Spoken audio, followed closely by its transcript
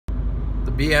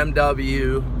The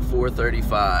BMW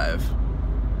 435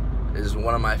 is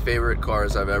one of my favorite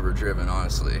cars I've ever driven,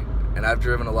 honestly. And I've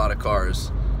driven a lot of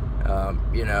cars.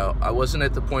 You know, I wasn't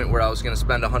at the point where I was going to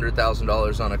spend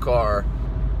 $100,000 on a car,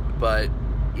 but,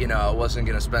 you know, I wasn't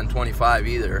going to spend 25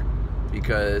 either,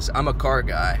 because I'm a car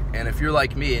guy. And if you're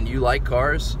like me and you like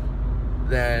cars,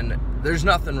 then there's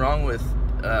nothing wrong with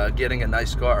getting a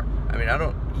nice car. I mean,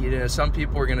 you know, some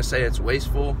people are going to say it's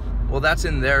wasteful. Well, that's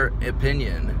in their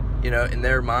opinion. You know, in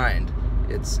their mind,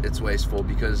 it's wasteful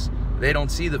because they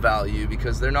don't see the value,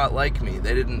 because they're not like me.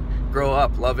 They didn't grow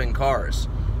up loving cars.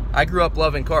 I grew up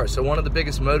loving cars, so one of the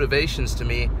biggest motivations to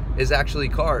me is actually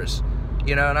cars.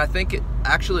 You know, and I think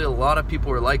actually a lot of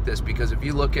people are like this, because if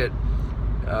you look at,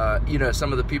 you know,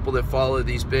 some of the people that follow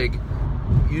these big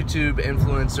YouTube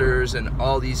influencers and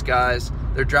all these guys,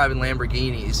 they're driving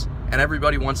Lamborghinis, and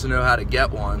everybody wants to know how to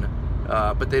get one,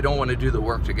 but they don't want to do the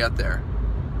work to get there.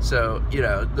 So, you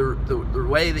know, the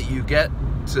way that you get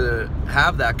to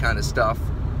have that kind of stuff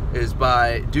is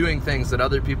by doing things that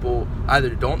other people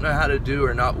either don't know how to do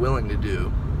or not willing to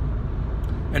do.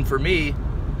 And for me,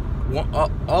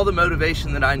 all the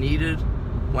motivation that I needed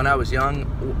when I was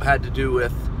young had to do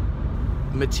with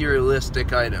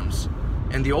materialistic items.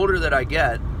 And the older that I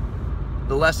get,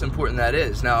 the less important that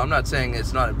is. Now, I'm not saying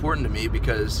it's not important to me,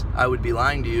 because I would be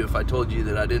lying to you if I told you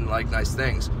that I didn't like nice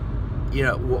things. You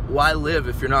know, why live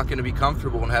if you're not going to be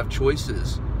comfortable and have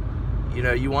choices? You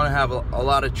know, you want to have a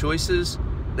lot of choices,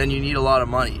 then you need a lot of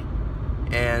money.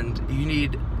 And you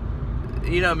need,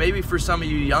 you know, maybe for some of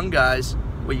you young guys,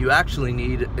 what you actually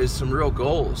need is some real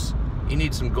goals. You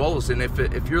need some goals. And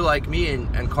if you're like me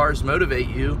and cars motivate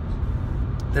you,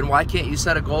 then why can't you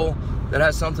set a goal that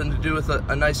has something to do with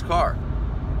a nice car?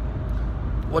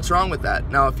 What's wrong with that?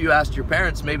 Now, if you asked your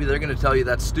parents, maybe they're going to tell you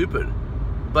that's stupid.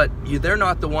 But they're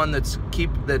not the one that's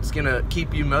gonna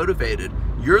keep you motivated.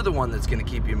 You're the one that's gonna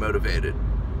keep you motivated.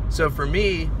 So for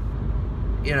me,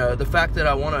 you know, the fact that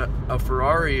I want a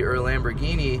Ferrari or a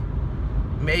Lamborghini,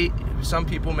 some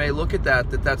people may look at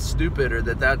that's stupid, or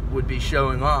that would be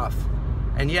showing off.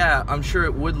 And yeah, I'm sure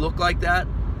it would look like that.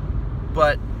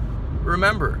 But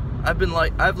remember,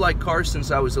 I've liked cars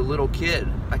since I was a little kid.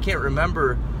 I can't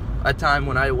remember a time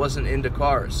when I wasn't into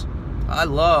cars. I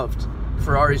loved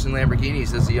Ferraris and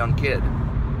Lamborghinis as a young kid,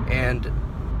 and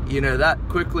you know, that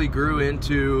quickly grew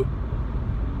into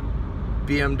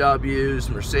BMWs,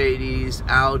 Mercedes,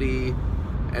 Audi,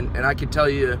 and I can tell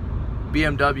you,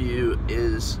 BMW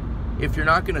is, if you're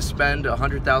not going to spend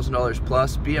 $100,000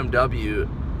 plus, BMW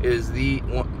is the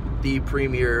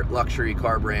premier luxury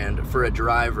car brand for a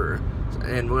driver.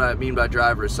 And what I mean by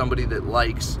driver is somebody that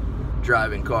likes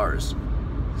driving cars.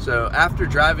 So after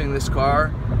driving this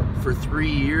car for 3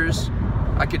 years,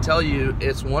 I could tell you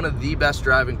it's one of the best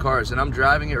driving cars, and I'm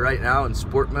driving it right now in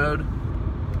sport mode.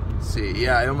 Let's see,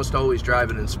 yeah, I almost always drive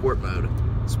it in sport mode.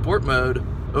 Sport mode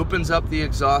opens up the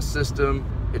exhaust system,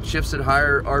 it shifts at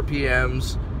higher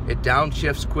RPMs, it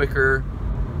downshifts quicker.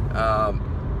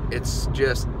 It's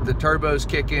just, the turbos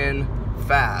kick in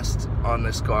fast on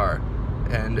this car.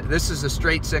 And this is a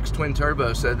straight 6 twin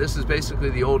turbo, so this is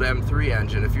basically the old M3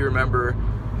 engine. If you remember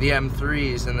the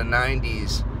M3s in the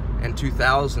 90s and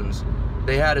 2000s,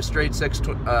 they had a straight 6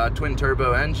 twin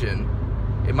turbo engine.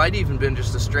 It might even been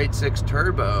just a straight 6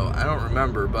 turbo, I don't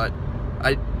remember, but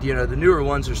you know, the newer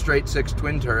ones are straight 6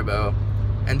 twin turbo.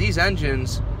 And these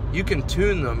engines, you can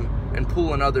tune them and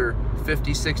pull another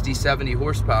 50, 60, 70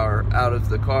 horsepower out of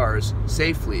the cars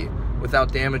safely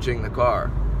without damaging the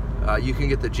car. You can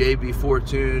get the JB4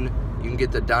 tune, you can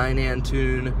get the Dynan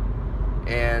tune,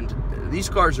 and these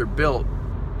cars are built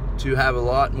to have a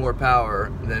lot more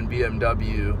power than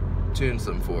BMW tunes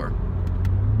them for.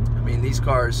 I mean, these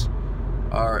cars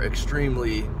are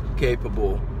extremely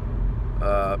capable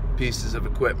pieces of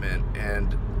equipment,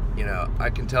 and you know, I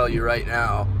can tell you right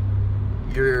now,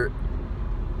 if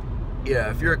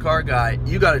you're a car guy,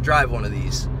 you got to drive one of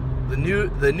these. The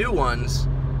new ones,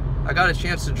 I got a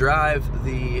chance to drive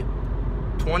the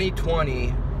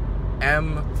 2020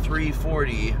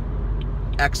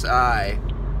 M340XI.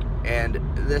 And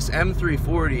this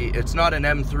M340, it's not an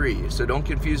M3, so don't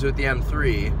confuse it with the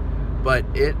M3, but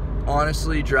it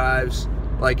honestly drives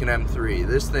like an M3.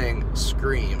 This thing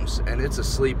screams, and it's a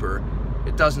sleeper.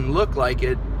 It doesn't look like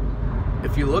it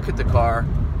if you look at the car,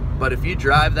 but if you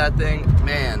drive that thing,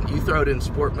 man, you throw it in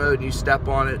sport mode and you step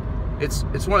on it, it's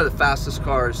one of the fastest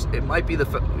cars. It might be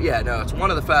it's one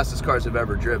of the fastest cars I've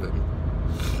ever driven.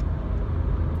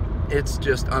 It's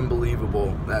just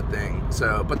unbelievable, that thing.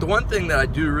 So, but the one thing that I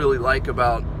do really like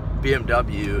about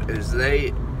BMW is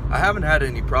I haven't had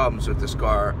any problems with this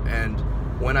car, and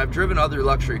when I've driven other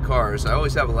luxury cars, I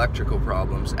always have electrical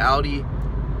problems. Audi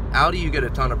Audi, you get a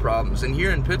ton of problems. And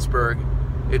here in Pittsburgh,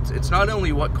 it's not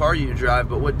only what car you drive,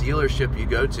 but what dealership you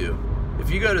go to. If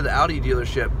you go to the Audi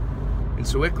dealership in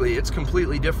Sewickley, it's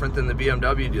completely different than the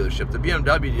BMW dealership. The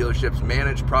BMW dealership's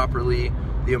managed properly,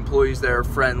 the employees there are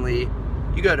friendly.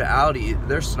 You go to Audi,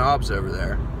 they're snobs over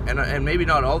there. And maybe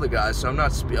not all the guys, so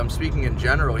I'm speaking in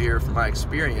general here from my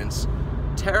experience.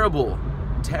 Terrible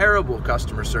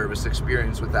customer service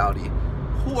experience with Audi.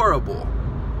 Horrible.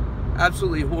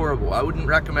 Absolutely horrible. I wouldn't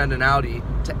recommend an Audi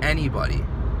to anybody.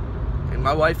 And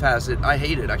my wife has it. I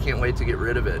hate it. I can't wait to get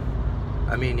rid of it.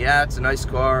 I mean, yeah, it's a nice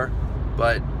car,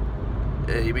 but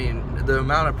I mean, the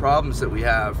amount of problems that we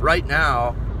have right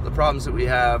now, the problems that we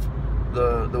have,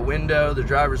 the window, the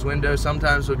driver's window,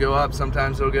 sometimes will go up,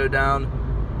 sometimes it'll go down.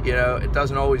 You know, it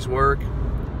doesn't always work.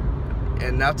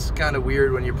 And that's kind of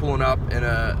weird when you're pulling up in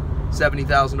a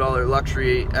 $70,000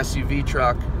 luxury SUV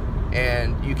truck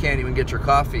and you can't even get your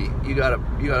coffee. You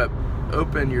gotta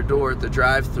open your door at the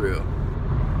drive-thru.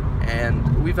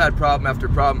 And we've had problem after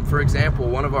problem. For example,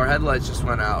 one of our headlights just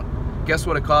went out. Guess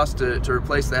what it cost to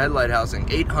replace the headlight housing?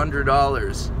 $800.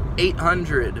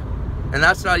 $800. And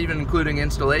that's not even including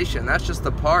installation. That's just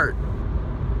the part.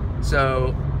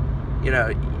 So, you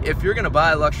know, if you're gonna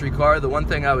buy a luxury car, the one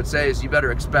thing I would say is you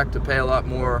better expect to pay a lot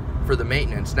more for the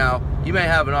maintenance. Now, you may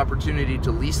have an opportunity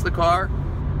to lease the car,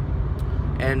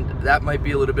 and that might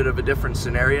be a little bit of a different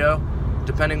scenario,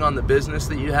 depending on the business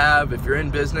that you have. If you're in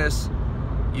business,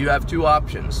 you have two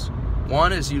options.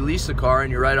 One is you lease a car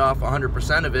and you write off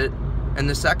 100% of it, and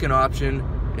the second option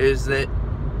is that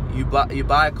you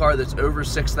buy a car that's over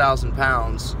 6,000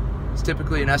 pounds. It's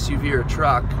typically an SUV or a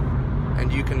truck,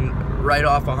 and you can write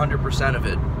off 100% of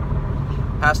it.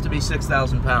 Has to be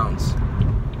 6,000 pounds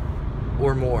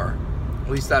or more.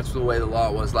 At least that's the way the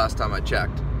law was last time I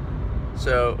checked.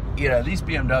 So, you know, these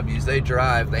BMWs, they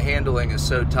drive, the handling is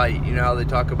so tight. You know how they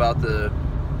talk about the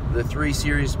 3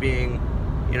 Series being,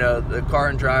 you know, the car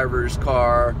and driver's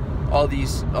car, all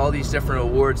these different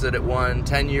awards that it won,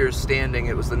 10 years standing,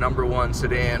 it was the #1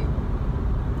 sedan.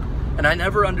 And I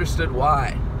never understood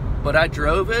why, but I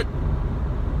drove it.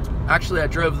 Actually, I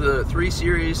drove the 3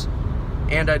 Series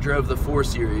and I drove the 4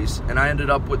 Series, and I ended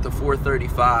up with the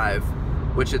 435,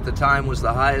 which at the time was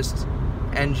the highest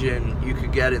engine you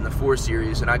could get in the 4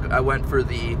 Series, and I went for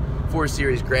the 4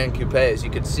 Series Gran Coupe. As you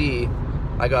can see,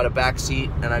 I got a back seat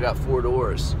and I got 4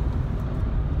 doors.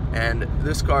 And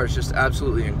this car is just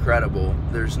absolutely incredible.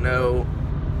 There's no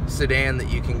sedan that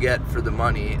you can get for the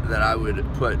money that I would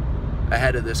put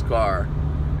ahead of this car,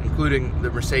 including the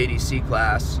Mercedes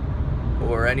C-Class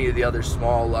or any of the other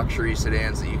small luxury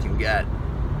sedans that you can get.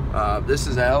 This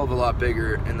is a hell of a lot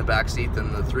bigger in the back seat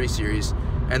than the 3 Series.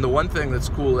 And the one thing that's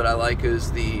cool that I like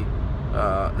is the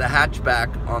hatchback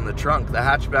on the trunk. The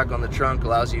hatchback on the trunk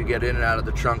allows you to get in and out of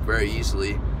the trunk very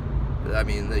easily. I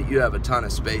mean, you have a ton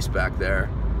of space back there.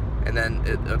 And then,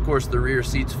 of course, the rear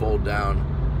seats fold down.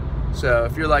 So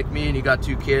if you're like me and you got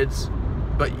 2 kids,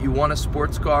 but you want a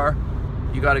sports car,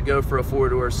 you got to go for a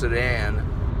 4-door sedan.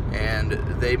 And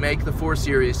they make the 4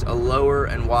 Series a lower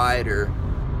and wider.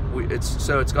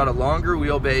 So it's got a longer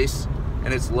wheelbase,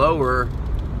 and it's lower,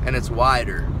 and it's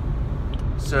wider.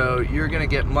 So you're gonna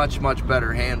get much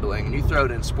better handling. And you throw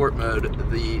it in sport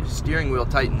mode, the steering wheel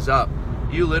tightens up.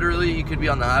 You could be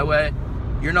on the highway,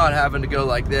 you're not having to go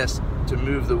like this to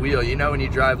move the wheel. You know, when you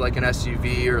drive like an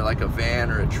SUV or like a van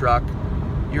or a truck,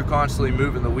 you're constantly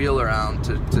moving the wheel around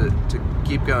to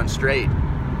keep going straight.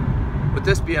 With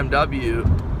this BMW,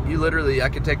 I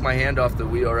could take my hand off the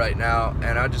wheel right now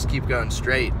and I'll just keep going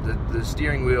straight. The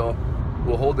steering wheel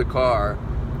will hold the car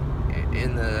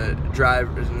in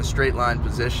the straight line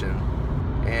position,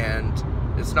 and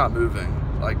it's not moving.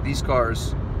 Like, these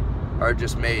cars are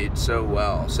just made so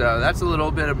well. So that's a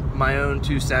little bit of my own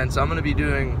 2 cents. I'm going to be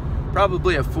doing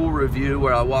probably a full review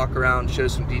where I'll walk around, show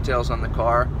some details on the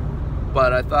car,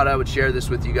 but I thought I would share this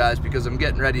with you guys because I'm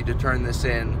getting ready to turn this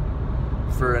in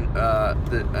for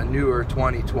a newer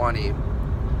 2020,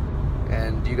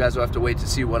 and you guys will have to wait to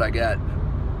see what I get.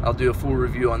 I'll do a full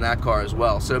review on that car as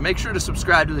well. So make sure to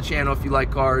subscribe to the channel if you like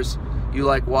cars, you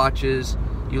like watches,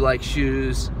 you like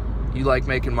shoes, you like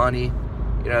making money.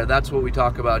 You know, that's what we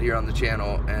talk about here on the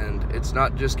channel. And it's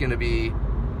not just gonna be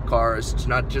cars, it's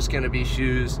not just gonna be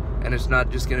shoes, and it's not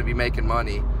just gonna be making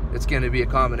money. It's gonna be a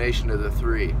combination of the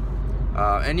 3.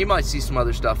 And you might see some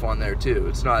other stuff on there too.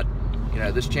 It's not, you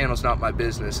know, this channel's not my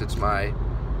business, it's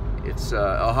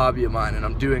a hobby of mine, and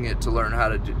I'm doing it to learn how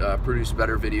to produce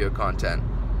better video content.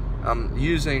 I'm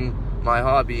using my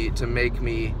hobby to make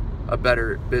me a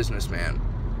better businessman.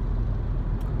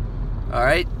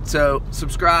 Alright, so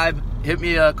subscribe, hit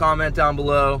me a comment down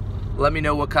below, Let me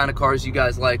know what kind of cars you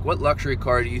guys like. What luxury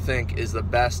car do you think is the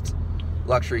best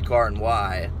luxury car and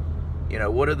why? You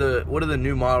know, what are the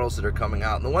new models that are coming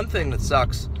out? And the one thing that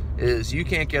sucks is you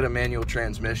can't get a manual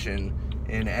transmission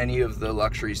in any of the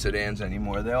luxury sedans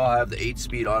anymore. They all have the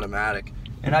 8-speed automatic,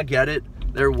 and I get it.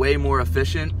 They're way more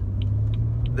efficient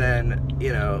than,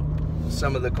 you know,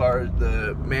 some of the cars,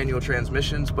 the manual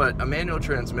transmissions, but a manual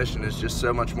transmission is just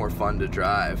so much more fun to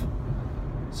drive.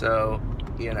 So,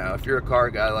 you know, if you're a car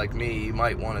guy like me, you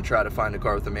might want to try to find a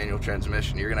car with a manual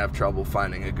transmission. You're gonna have trouble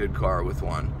finding a good car with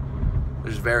one.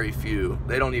 There's very few.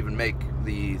 They don't even make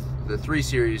the 3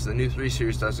 Series. The new 3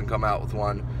 Series doesn't come out with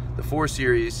one. The 4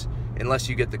 Series, unless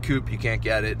you get the Coupe, you can't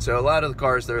get it. So a lot of the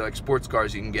cars, they're like sports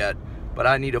cars you can get, but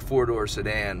I need a 4-door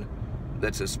sedan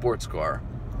that's a sports car.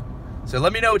 So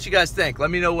let me know what you guys think. Let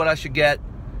me know what I should get.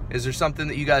 Is there something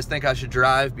that you guys think I should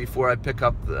drive before I pick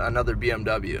up another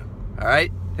BMW? All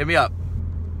right, hit me up.